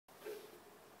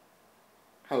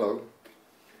Hello.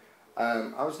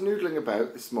 I was noodling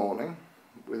about this morning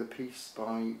with a piece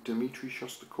by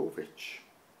Shostakovich,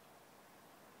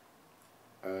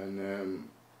 and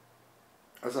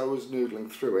as I was noodling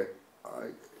through it,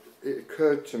 it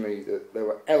occurred to me that there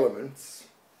were elements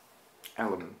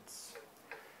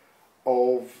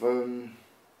of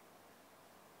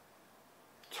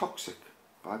Toxic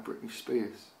by Britney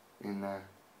Spears in there.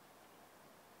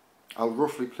 I'll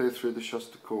roughly play through the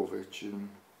Shostakovich, and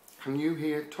can you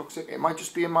hear Toxic? It might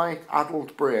just be in my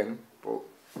addled brain, but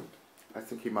I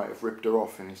think he might have ripped her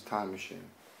off in his time machine.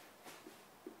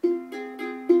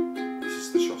 This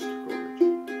is the Shostakovich.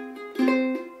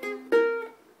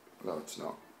 No, it's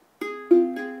not.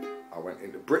 I went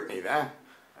into Britney there.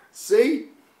 See?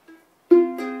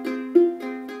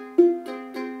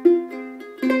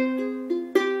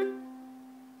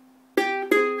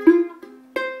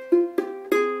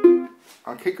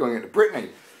 I'll keep going into Britney.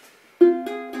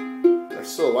 They're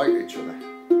so like each other.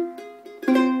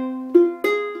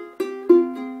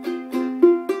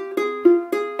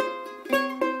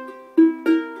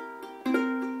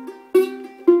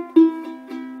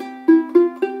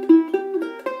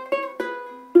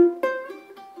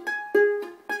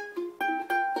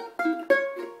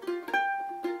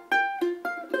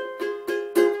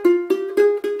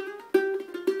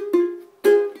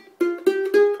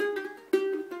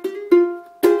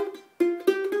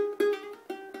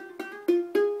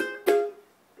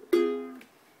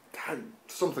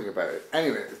 Something about it.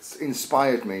 Anyway, it's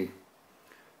inspired me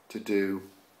to do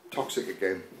Toxic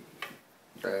again.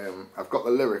 I've got the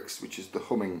lyrics, which is the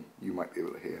humming you might be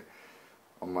able to hear,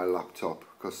 on my laptop,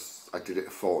 because I did it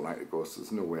a fortnight ago, so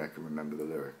there's no way I can remember the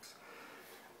lyrics.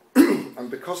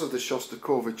 And because of the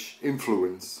Shostakovich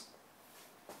influence,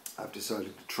 I've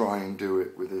decided to try and do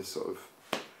it with a sort of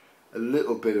a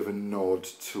little bit of a nod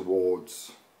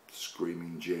towards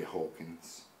Screaming Jay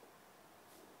Hawkins.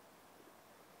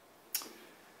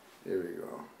 Here we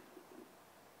go.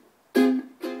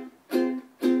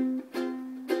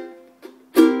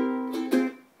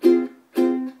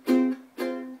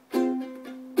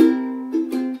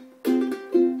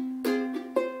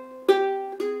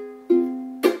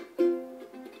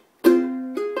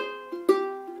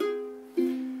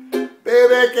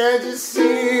 Baby, can't you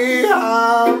see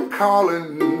I'm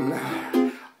calling?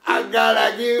 A guy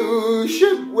like you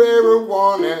should wear a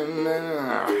warning.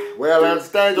 Well, it's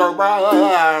dangerous and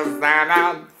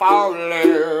I'm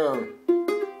falling.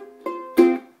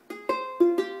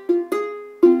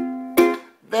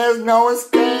 There's no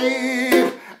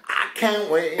escape, I can't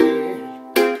wait.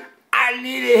 I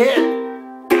need a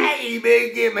hit,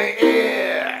 baby, give me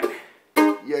it.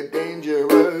 You're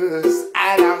dangerous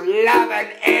and I'm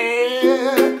loving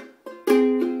it.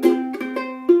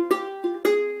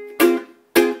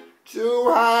 Too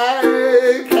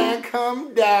high, can't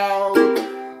come down.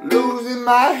 Losing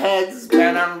my head,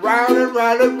 spinning round and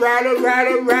round and round and round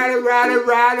and round and round and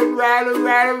round and round and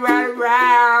round and round and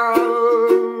round.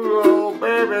 Oh,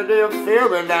 baby, do you feel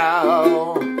me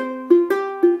now?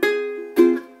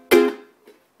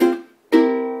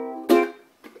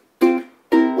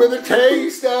 With a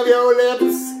taste of your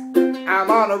lips, I'm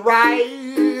on the right.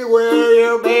 With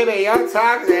you, baby, you're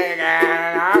toxic,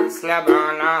 and I'm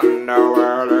slipping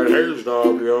underwear. The taste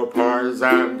of your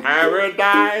poison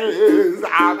paradise.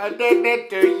 I'm addicted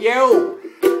to you.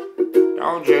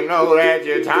 Don't you know that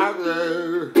you're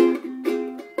toxic?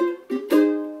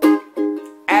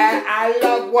 And I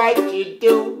love what you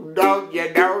do. Don't you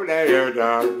know that you're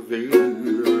toxic?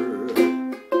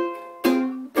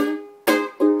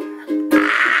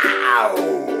 Ow!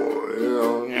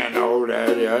 Don't you know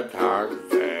that you're toxic?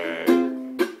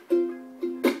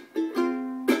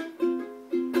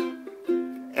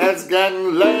 It's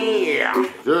getting late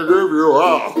to give you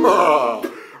up.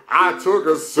 I took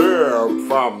a sip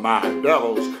from my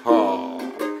devil's cup.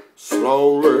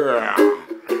 Slowly,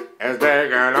 it's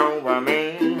taking over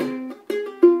me.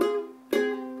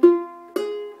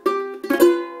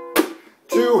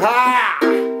 Too high,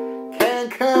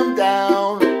 can't come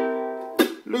down.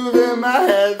 Losing my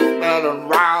head, spinning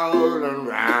round and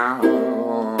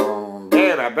round.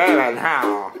 Baby, baby,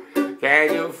 now,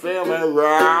 can you feel me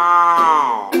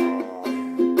round?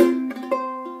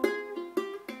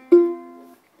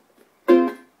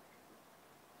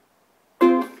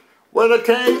 With a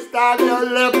taste of your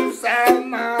lips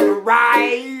and my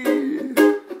right.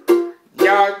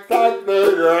 You're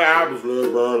something I'm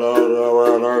slipping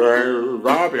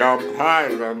of your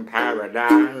poison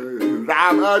paradise.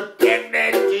 I'm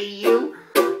addicted to you.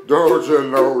 Don't you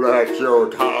know that you're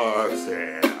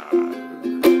toxic?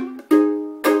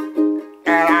 And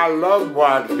I love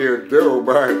what you do,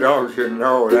 but don't you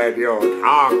know that you're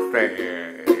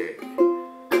toxic?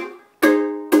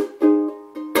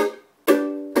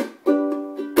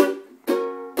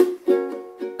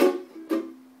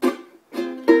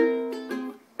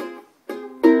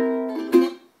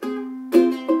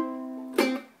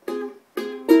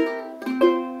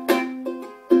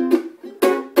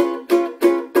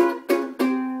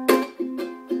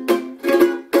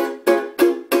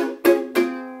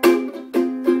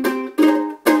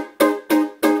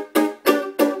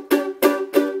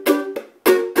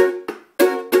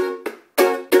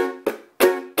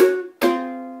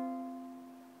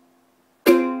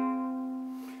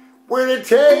 the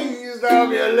taste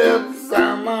of your lips,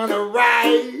 I'm on the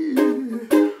rise.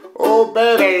 Oh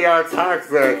baby, you're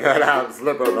toxic and I'm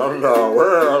slipping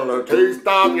underworld. The taste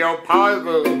of your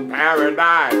poison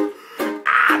paradise.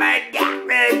 I'm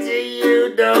addicted to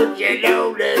you, don't you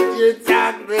know that you're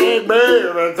toxic,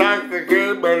 baby,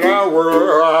 toxicate me now.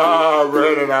 I'm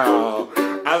ready now.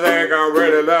 I think I'm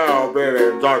ready now, baby,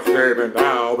 intoxicate me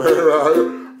now, baby.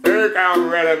 I think I'm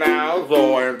ready now,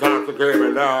 so intoxicate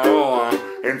me now.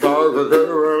 Intoxicate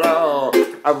me now.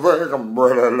 I think I'm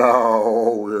ready now.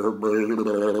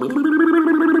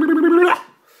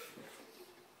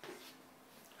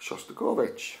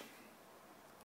 Shostakovich.